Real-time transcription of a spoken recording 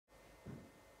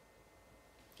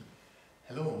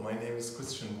Hello, my name is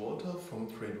Walter from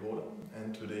TradeVola,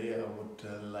 and today I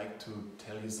would like to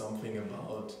tell you something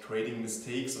about trading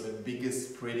mistakes, or the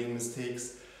biggest trading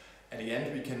mistakes. At the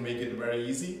end we can make it very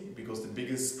easy, because the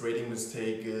biggest trading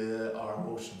mistake are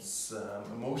emotions.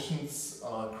 Emotions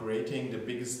are creating the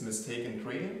biggest mistake in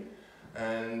trading,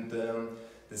 and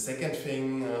the second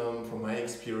thing from my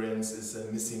experience is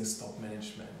missing stop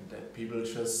management. That people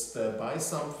just buy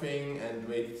something and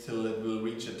wait till it will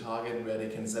reach a target where they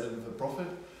can sell it with a profit.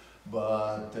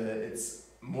 But it's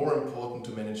more important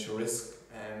to manage your risk,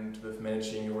 and with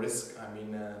managing your risk I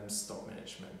mean stop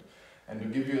management. And to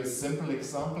give you a simple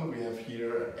example, we have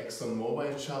here an Exxon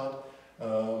Mobil chart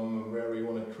where we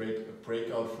want to create a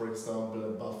breakout, for example,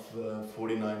 above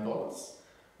 $49.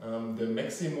 The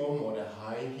maximum or the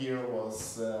high here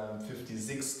was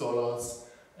 $56,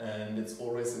 and it's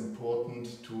always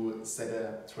important to set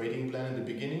a trading plan in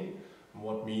the beginning.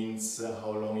 What means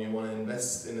how long you want to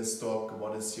invest in a stock,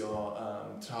 what is your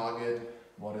target,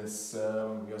 what is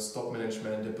your stock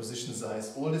management, the position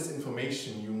size. All this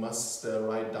information you must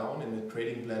write down in the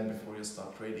trading plan before you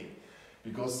start trading.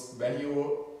 Because when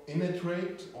you're in a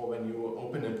trade or when you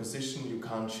open a position, you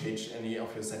can't change any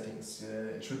of your settings.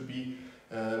 It should be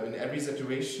in every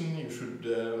situation you should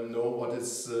know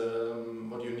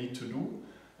what you need to do.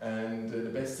 And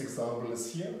the best example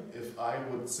is here. If I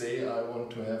would say I want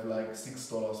to have like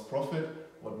 $6 profit,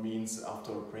 what means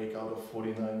after a breakout of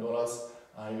 $49,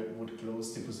 I would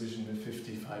close the position with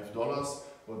 $55,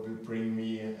 what will bring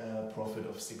me a profit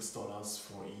of $6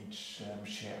 for each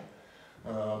share.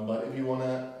 But if you want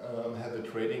to have a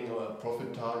trading or a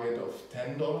profit target of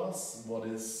 $10, what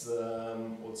is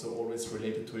also always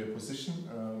related to your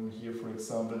position. Here, for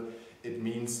example, it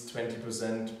means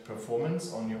 20%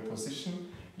 performance on your position.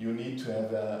 You need to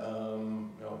have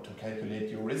to calculate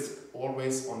your risk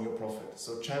always on your profit.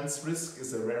 So chance risk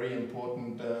is a very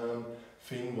important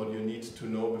thing what you need to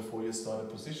know before you start a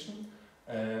position.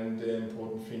 And the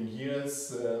important thing here is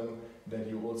that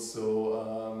you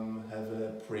also have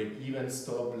a break-even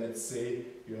stop. Let's say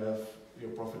you have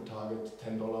your profit target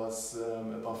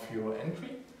 $10 above your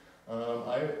entry.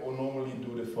 I normally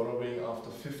do the following: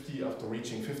 after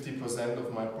reaching 50%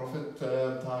 of my profit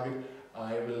target,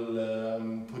 I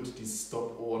will put the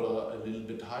stop order a little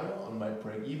bit higher on my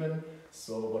break-even.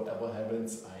 So whatever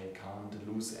happens, I can't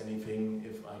lose anything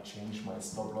if I change my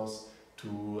stop loss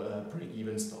to a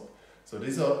break-even stop. So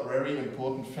these are very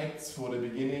important facts for the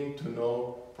beginning to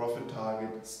know. Profit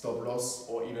target, stop loss,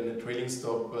 or even a trailing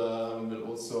stop will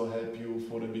also help you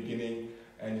for the beginning.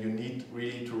 And you need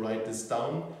really to write this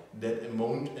down, that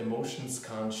emotions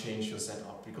can't change your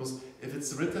setup. Because if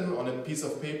it's written on a piece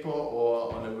of paper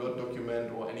or on a Word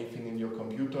document or anything in your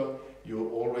computer, you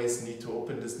always need to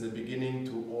open this in the beginning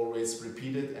to always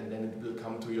repeat it, and then it will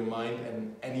come to your mind,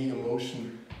 and any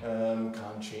emotion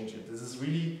can't change it. This is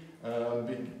really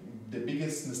the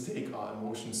biggest mistake are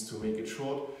emotions, to make it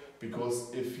short.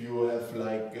 Because if you have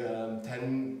like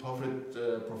 10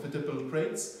 profitable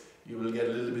trades, you will get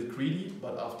a little bit greedy,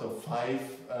 but after 5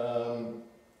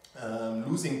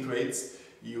 losing trades,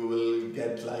 you will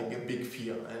get like a big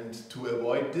fear. And to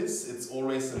avoid this, it's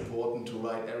always important to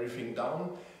write everything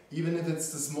down. Even if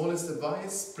it's the smallest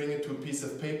advice, bring it to a piece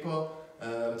of paper,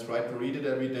 try to read it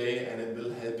every day, and it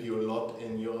will help you a lot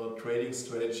in your trading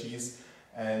strategies.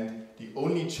 And the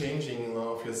only changing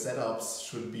of your setups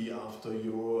should be after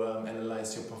you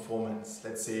analyze your performance.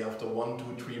 Let's say after 1,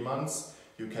 2, 3 months,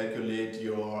 you calculate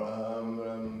your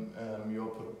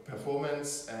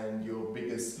performance and your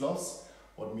biggest loss,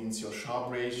 what means your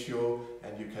Sharpe ratio,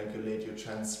 and you calculate your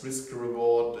chance risk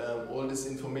reward, all this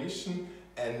information.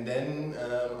 And then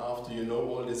after you know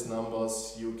all these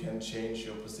numbers, you can change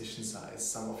your position size,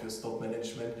 some of your stop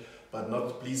management, but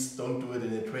please don't do it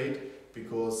in a trade,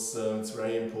 because it's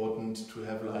very important to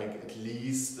have like at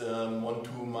least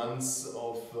 1-2 months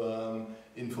of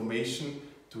information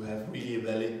to have really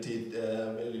validate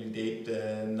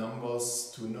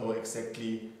numbers, to know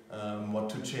exactly what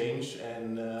to change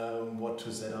and what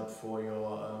to set up for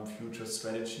your future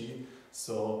strategy.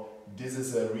 So this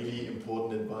is a really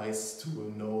important advice to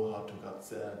know how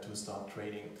to start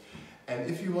trading. And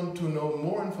if you want to know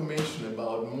more information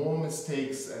about more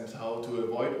mistakes and how to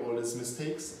avoid all these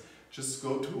mistakes, just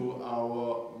go to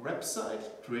our website,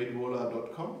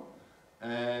 TradeVola.com,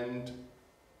 and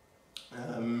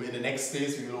in the next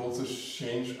days we will also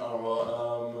change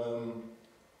our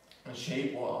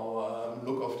shape or our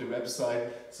look of the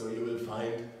website, so you will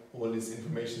find all this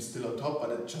information still on top,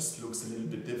 but it just looks a little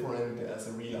bit different. There's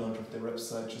a relaunch of the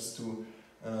website just to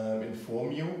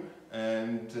inform you.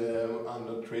 And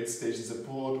under TradeStation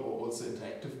support or also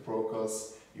interactive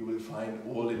brokers, you will find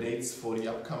all the dates for the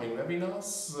upcoming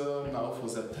webinars now for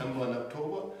September and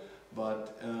October.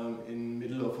 But in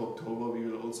middle of October we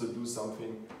will also do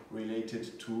something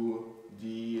related to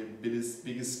the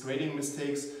biggest trading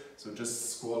mistakes. So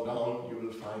just scroll down, you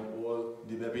will find all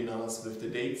the webinars with the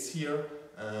dates here,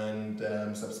 and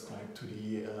subscribe to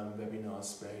the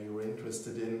webinars where you're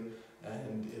interested in.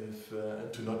 And if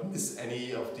to not miss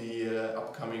any of the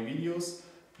upcoming videos,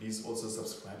 please also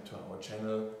subscribe to our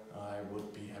channel. I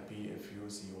would be happy if you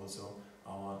see also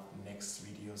our next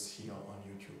videos here on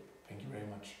YouTube. Thank you very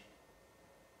much.